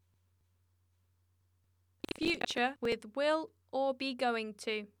future with will or be going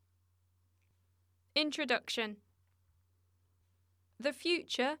to. Introduction. The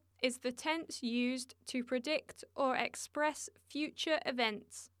future is the tense used to predict or express future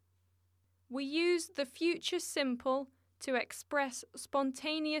events. We use the future simple to express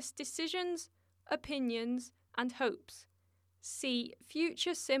spontaneous decisions, opinions, and hopes. See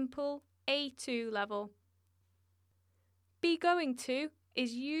Future Simple A2 level. Be going to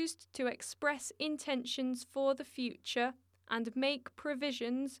is used to express intentions for the future and make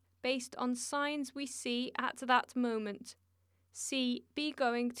provisions based on signs we see at that moment. See Be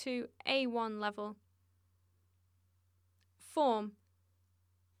going to A1 level. Form.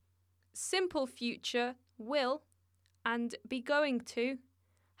 Simple future, will, and be going to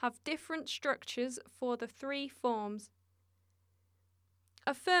have different structures for the three forms.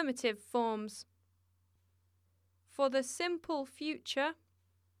 Affirmative forms. For the simple future,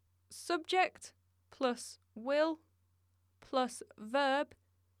 subject plus will plus verb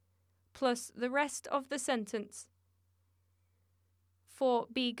plus the rest of the sentence. For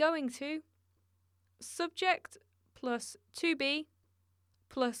be going to, subject plus to be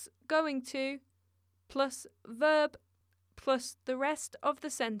plus going to plus verb plus the rest of the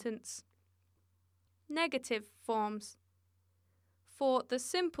sentence. Negative forms. For the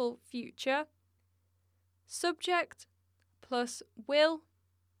simple future, subject plus will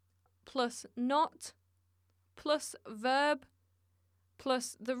plus not plus verb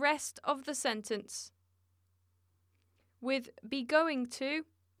plus the rest of the sentence. With be going to,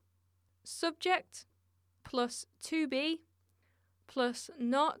 subject plus to be plus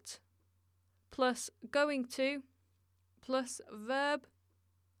not plus going to plus verb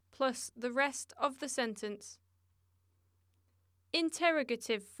plus the rest of the sentence.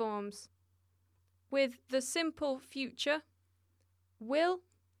 Interrogative forms. With the simple future, will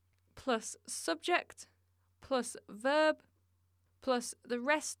plus subject plus verb plus the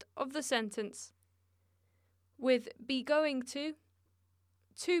rest of the sentence. With be going to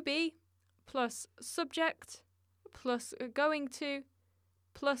be plus subject plus going to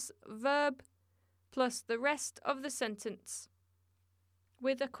plus verb plus the rest of the sentence.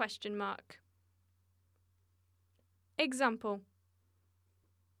 With a question mark. Example.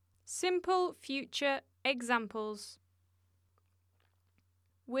 Simple future examples.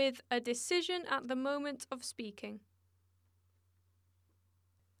 With a decision at the moment of speaking.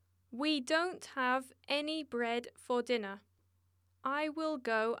 We don't have any bread for dinner. I will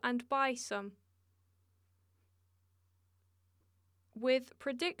go and buy some. With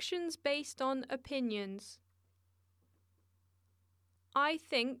predictions based on opinions. I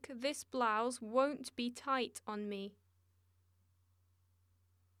think this blouse won't be tight on me.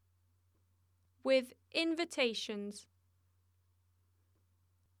 With invitations.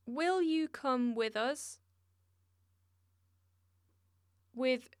 Will you come with us?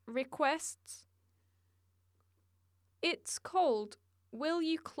 With requests. It's cold. Will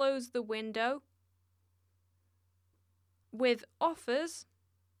you close the window? With offers.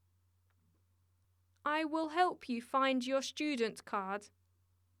 I will help you find your student card.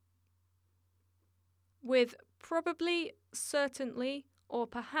 With probably, certainly, or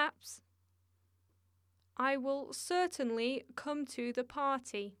perhaps. I will certainly come to the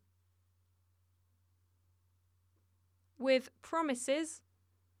party. With promises.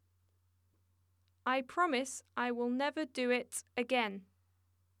 I promise I will never do it again.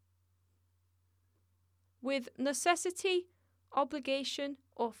 With necessity, obligation,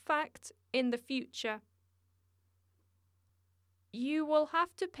 or fact in the future. You will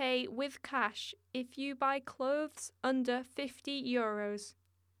have to pay with cash if you buy clothes under €50.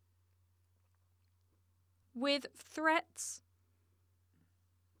 With threats.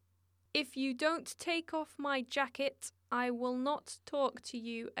 If you don't take off my jacket, I will not talk to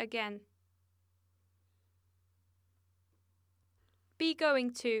you again. Be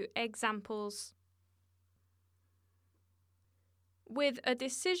going to examples. With a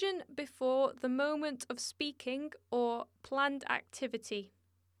decision before the moment of speaking or planned activity.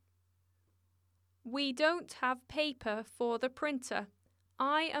 We don't have paper for the printer.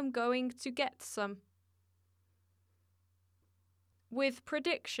 I am going to get some. With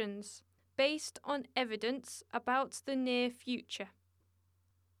predictions based on evidence about the near future.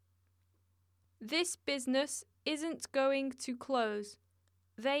 This business isn't going to close.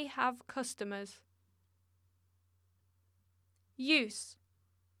 They have customers. Use.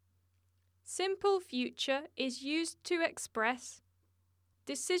 Simple future is used to express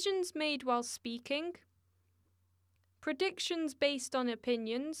decisions made while speaking, predictions based on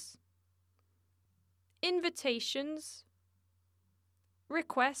opinions, invitations,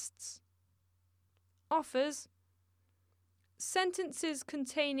 requests, offers, sentences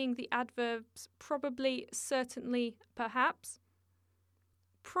containing the adverbs probably, certainly, perhaps,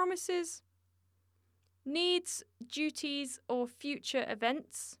 promises, needs, duties, or future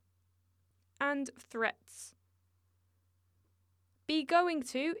events, and threats. Be going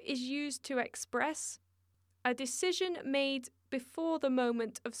to is used to express a decision made before the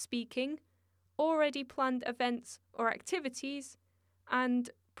moment of speaking, already planned events or activities,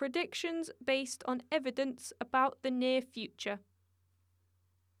 and predictions based on evidence about the near future.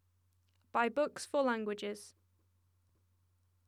 By Books for Languages.